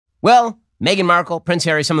Well, Meghan Markle, Prince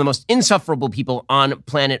Harry, some of the most insufferable people on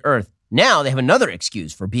planet Earth. Now they have another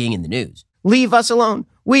excuse for being in the news. Leave us alone.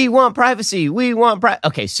 We want privacy.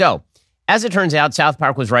 Okay, so as it turns out, South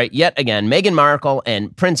Park was right yet again. Meghan Markle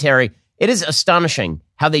and Prince Harry, it is astonishing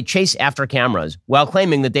how they chase after cameras while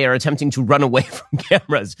claiming that they are attempting to run away from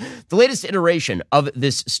cameras. The latest iteration of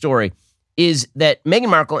this story is that Meghan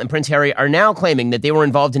Markle and Prince Harry are now claiming that they were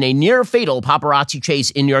involved in a near-fatal paparazzi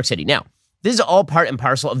chase in New York City. Now, this is all part and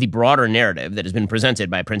parcel of the broader narrative that has been presented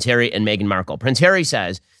by Prince Harry and Meghan Markle. Prince Harry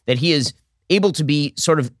says that he is able to be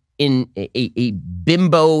sort of in a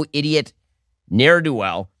bimbo idiot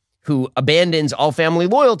ne'er-do-well who abandons all family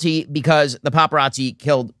loyalty because the paparazzi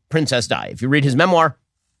killed Princess Di. If you read his memoir,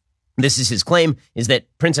 this is his claim, is that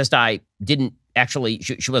Princess Di didn't actually,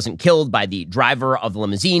 she wasn't killed by the driver of the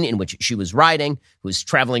limousine in which she was riding, who was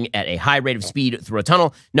traveling at a high rate of speed through a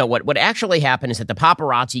tunnel. No, what actually happened is that the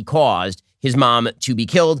paparazzi caused his mom to be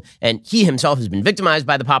killed, and he himself has been victimized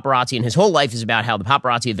by the paparazzi, and his whole life is about how the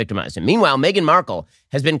paparazzi have victimized him. Meanwhile, Meghan Markle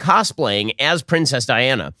has been cosplaying as Princess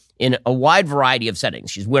Diana in a wide variety of settings.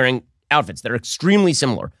 She's wearing outfits that are extremely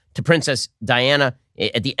similar to Princess Diana.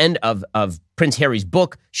 At the end of Prince Harry's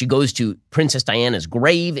book, she goes to Princess Diana's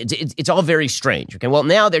grave. It's all very strange. Okay, well,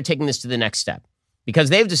 now they're taking this to the next step because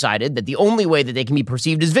they've decided that the only way that they can be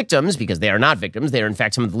perceived as victims, because they are not victims, they are in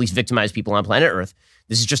fact some of the least victimized people on planet Earth.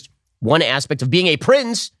 This is just one aspect of being a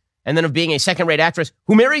prince and then of being a second-rate actress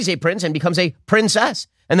who marries a prince and becomes a princess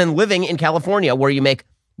and then living in California where you make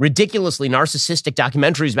ridiculously narcissistic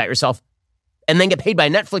documentaries about yourself and then get paid by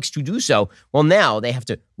Netflix to do so. Well, now they have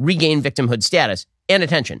to regain victimhood status and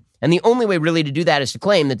attention. And the only way really to do that is to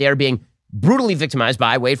claim that they are being brutally victimized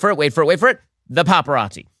by, wait for it, the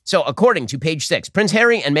paparazzi. So according to Page 6, Prince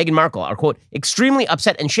Harry and Meghan Markle are, quote, extremely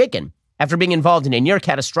upset and shaken after being involved in a near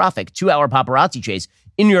catastrophic 2-hour paparazzi chase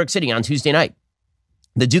in New York City on Tuesday night.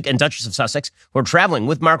 The Duke and Duchess of Sussex, who were traveling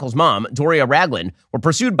with Markle's mom, Doria Ragland, were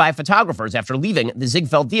pursued by photographers after leaving the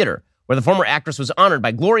Ziegfeld Theater, where the former actress was honored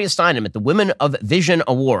by Gloria Steinem at the Women of Vision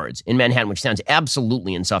Awards in Manhattan, which sounds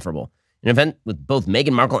absolutely insufferable. An event with both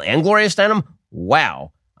Meghan Markle and Gloria Steinem?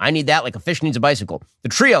 Wow. I need that like a fish needs a bicycle. The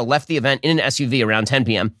trio left the event in an SUV around 10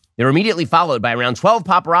 p.m. They were immediately followed by around 12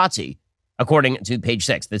 paparazzi, according to Page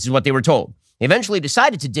 6. This is what they were told. They eventually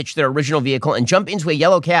decided to ditch their original vehicle and jump into a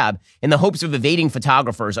yellow cab in the hopes of evading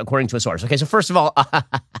photographers, according to a source. Okay, so first of all,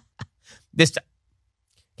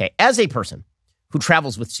 as a person who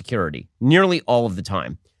travels with security nearly all of the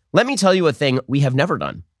time, let me tell you a thing we have never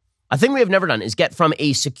done. A thing we have never done is get from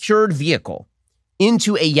a secured vehicle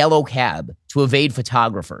into a yellow cab to evade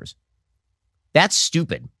photographers. That's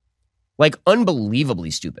stupid. Like,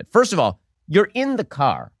 unbelievably stupid. First of all, you're in the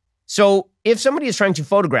car. So if somebody is trying to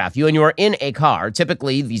photograph you and you are in a car,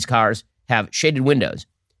 typically these cars have shaded windows.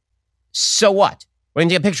 So what? We're going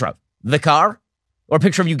to take a picture of the car or a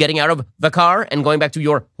picture of you getting out of the car and going back to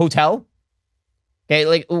your hotel. Okay,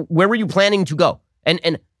 like, where were you planning to go?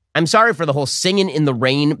 And I'm sorry for the whole singing in the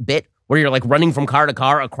rain bit where you're like running from car to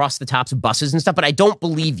car across the tops of buses and stuff, but I don't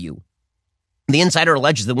believe you. The insider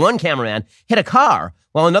alleges that one cameraman hit a car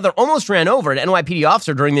while another almost ran over an NYPD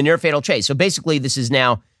officer during the near-fatal chase. So basically, this is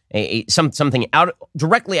now something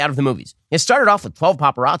directly out of the movies. It started off with 12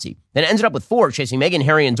 paparazzi, then ended up with 4 chasing Meghan,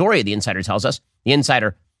 Harry, and Doria, the insider tells us. The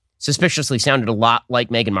insider suspiciously sounded a lot like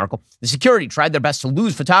Meghan Markle. The security tried their best to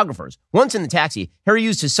lose photographers. Once in the taxi, Harry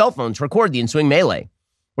used his cell phone to record the ensuing melee.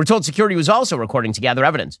 We're told security was also recording to gather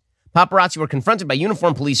evidence. Paparazzi were confronted by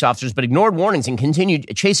uniformed police officers but ignored warnings and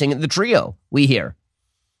continued chasing the trio, we hear.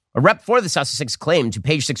 A rep for the Sussex claimed to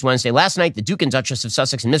Page 6 Wednesday, last night, the Duke and Duchess of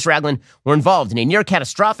Sussex and Miss Ragland were involved in a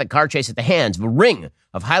near-catastrophic car chase at the hands of a ring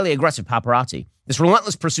of highly aggressive paparazzi. This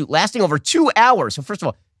relentless pursuit lasting over 2 hours. So first of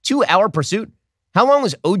all, 2-hour pursuit? How long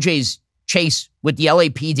was OJ's chase with the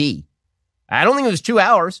LAPD? I don't think it was 2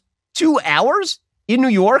 hours. 2 hours in New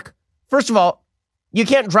York? First of all, you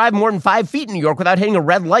can't drive more than 5 feet in New York without hitting a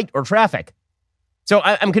red light or traffic. So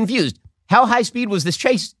I'm confused. How high speed was this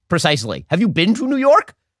chase precisely? Have you been to New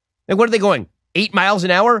York? Like, what are they going? 8 miles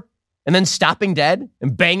an hour? And then stopping dead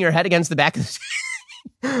and bang your head against the back of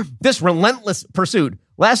the This relentless pursuit,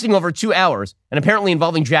 lasting over 2 hours and apparently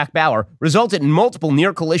involving Jack Bauer, resulted in multiple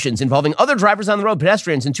near collisions involving other drivers on the road,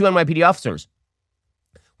 pedestrians, and 2 NYPD officers.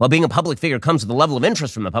 While being a public figure comes with a level of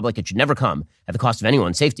interest from the public, it should never come at the cost of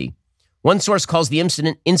anyone's safety. One source calls the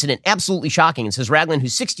incident absolutely shocking and says Ragland,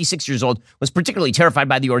 who's 66 years old, was particularly terrified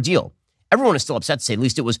by the ordeal. Everyone is still upset, to say the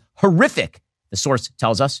least. It was horrific, the source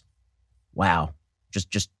tells us. Wow.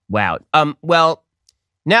 Just wow. Well,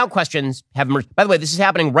 Now questions have emerged. By the way, this is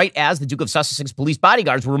happening right as the Duke of Sussex's police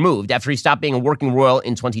bodyguards were removed after he stopped being a working royal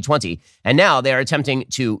in 2020. And now they are attempting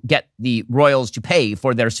to get the royals to pay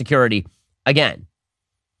for their security again.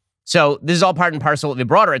 So this is all part and parcel of a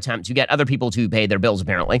broader attempt to get other people to pay their bills,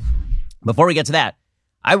 apparently. Before we get to that,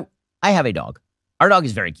 I have a dog. Our dog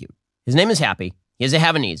is very cute. His name is Happy. He has a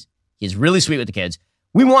Havanese. He's really sweet with the kids.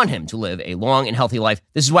 We want him to live a long and healthy life.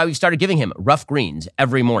 This is why we started giving him rough greens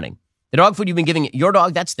every morning. The dog food you've been giving your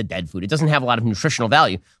dog, that's the dead food. It doesn't have a lot of nutritional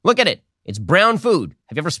value. Look at it. It's brown food.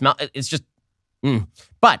 Have you ever smelled it? It's just,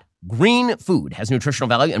 But green food has nutritional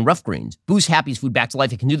value, and rough greens boost Happy's food back to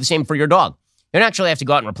life. It can do the same for your dog. You don't actually have to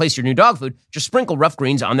go out and replace your new dog food. Just sprinkle rough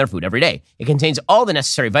greens on their food every day. It contains all the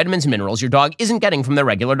necessary vitamins and minerals your dog isn't getting from their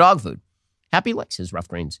regular dog food. Happy likes his rough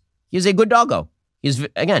greens. He is a good doggo.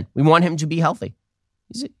 Again, we want him to be healthy.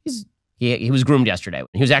 He was groomed yesterday.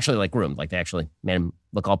 He was actually groomed. They actually made him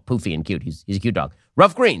look all poofy and cute. He's a cute dog.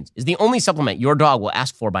 Rough Greens is the only supplement your dog will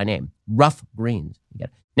ask for by name. Rough Greens. You get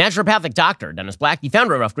it. Naturopathic doctor Dennis Black, the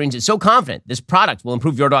founder of Rough Greens, is so confident this product will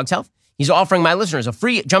improve your dog's health. He's offering my listeners a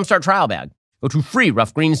free Jumpstart trial bag. Go to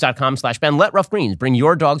freeroughgreens.com/Ben. Let Rough Greens bring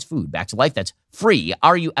your dog's food back to life. That's free,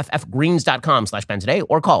 ruffgreens.com/Ben today,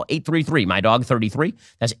 or call 833-MY-DOG-33.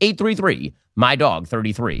 That's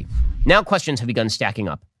 833-MY-DOG-33. Now questions have begun stacking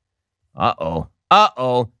up. Uh-oh.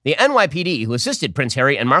 The NYPD, who assisted Prince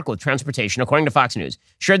Harry and Markle with transportation, according to Fox News,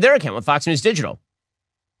 shared their account with Fox News Digital.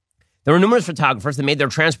 There were numerous photographers that made their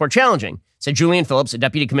transport challenging, said Julian Phillips, a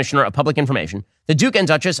deputy commissioner of public information. The Duke and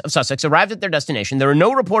Duchess of Sussex arrived at their destination. There were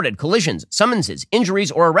no reported collisions, summonses,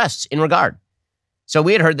 injuries, or arrests in regard. So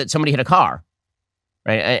we had heard that somebody hit a car,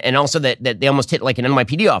 right? And also that they almost hit an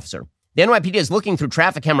NYPD officer. The NYPD is looking through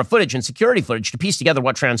traffic camera footage and security footage to piece together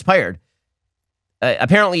what transpired.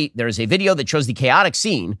 Apparently, there is a video that shows the chaotic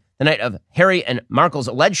scene the night of Harry and Markle's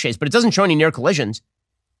alleged chase, but it doesn't show any near collisions.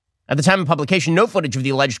 At the time of publication, no footage of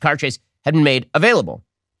the alleged car chase had been made available.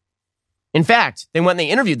 In fact, they went and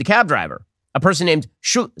they interviewed the cab driver, a person named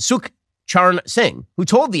Sukhcharn Singh, who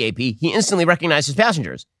told the AP he instantly recognized his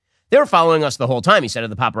passengers. They were following us the whole time, he said to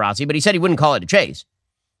the paparazzi, but he said he wouldn't call it a chase.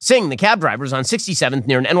 Singh, the cab driver, was on 67th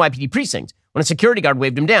near an NYPD precinct when a security guard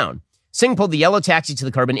waved him down. Singh pulled the yellow taxi to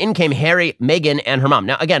the curb, and in came Harry, Meghan, and her mom.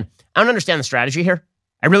 Now, again, I don't understand the strategy here.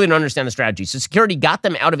 I really don't understand the strategy. So security got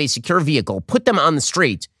them out of a secure vehicle, put them on the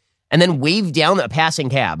street, and then waved down a passing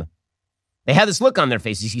cab. They had this look on their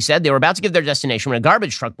faces, he said. They were about to give their destination when a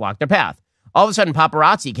garbage truck blocked their path. All of a sudden,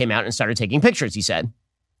 paparazzi came out and started taking pictures, he said.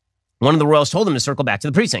 One of the royals told them to circle back to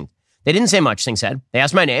the precinct. They didn't say much, Singh said. They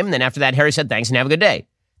asked my name, and then after that, Harry said thanks and have a good day.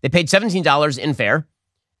 They paid $17 in fare,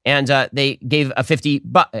 and they gave a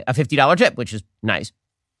 $50 tip, which is nice.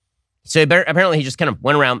 So apparently he just kind of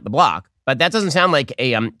went around the block, but that doesn't sound like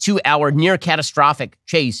a 2-hour near catastrophic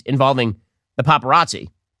chase involving the paparazzi.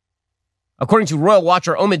 According to royal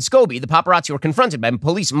watcher Omid Scobie, the paparazzi were confronted by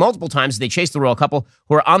police multiple times as they chased the royal couple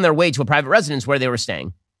who were on their way to a private residence where they were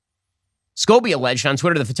staying. Scobie alleged on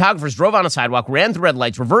Twitter the photographers drove on a sidewalk, ran through red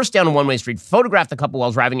lights, reversed down a one-way street, photographed the couple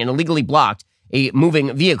while driving, and illegally blocked a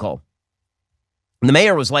moving vehicle. And the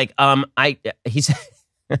mayor was like, the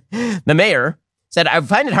mayor said, I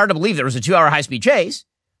find it hard to believe there was a 2-hour high-speed chase,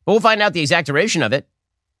 but we'll find out the exact duration of it.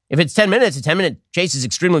 If it's 10 minutes, a 10-minute chase is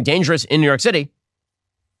extremely dangerous in New York City.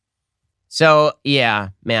 So,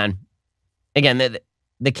 yeah, man. Again,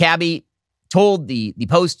 the cabbie told the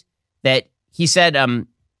Post that he said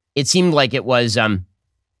it seemed like it wasn't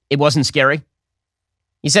scary.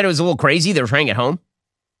 He said it was a little crazy. They were trying to get home.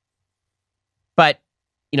 But,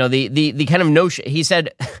 the kind of notion, he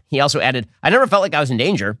said, he also added, I never felt like I was in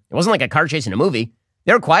danger. It wasn't like a car chase in a movie.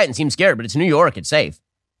 They were quiet and seemed scared, but it's New York. It's safe.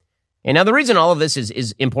 And now the reason all of this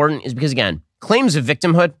is important is because, again, claims of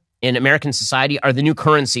victimhood in American society are the new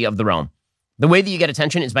currency of the realm. The way that you get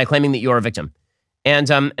attention is by claiming that you're a victim.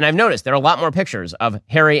 And I've noticed there are a lot more pictures of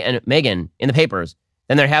Harry and Meghan in the papers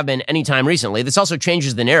than there have been any time recently. This also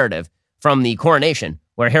changes the narrative from the coronation,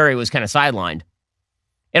 where Harry was kind of sidelined.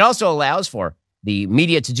 It also allows for the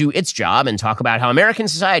media to do its job and talk about how American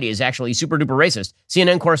society is actually super duper racist.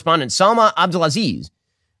 CNN correspondent Salma Abdulaziz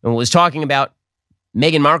was talking about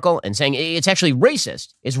Meghan Markle and saying it's actually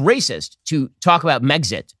racist. It's racist to talk about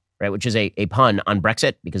Megxit, right, which is a pun on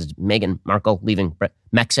Brexit because it's Meghan Markle leaving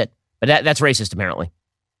Mexit. But that's racist, apparently.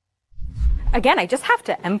 Again, I just have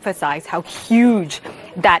to emphasize how huge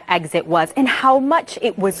that exit was and how much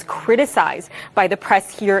it was criticized by the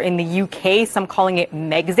press here in the UK, some calling it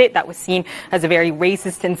Megxit. That was seen as a very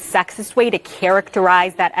racist and sexist way to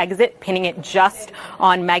characterize that exit, pinning it just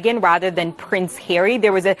on Meghan rather than Prince Harry.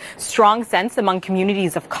 There was a strong sense among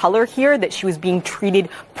communities of color here that she was being treated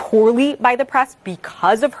poorly by the press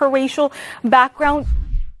because of her racial background.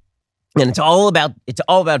 And it's all about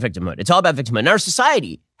victimhood. It's all about victimhood. And our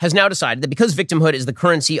society has now decided that because victimhood is the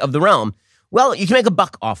currency of the realm, well, you can make a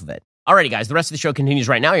buck off of it. Alrighty, guys, the rest of the show continues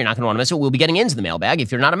right now. You're not going to want to miss it. We'll be getting into the mailbag.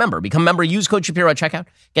 If you're not a member, become a member. Use code Shapiro at checkout.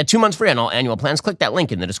 Get 2 months free on all annual plans. Click that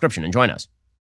link in the description and join us.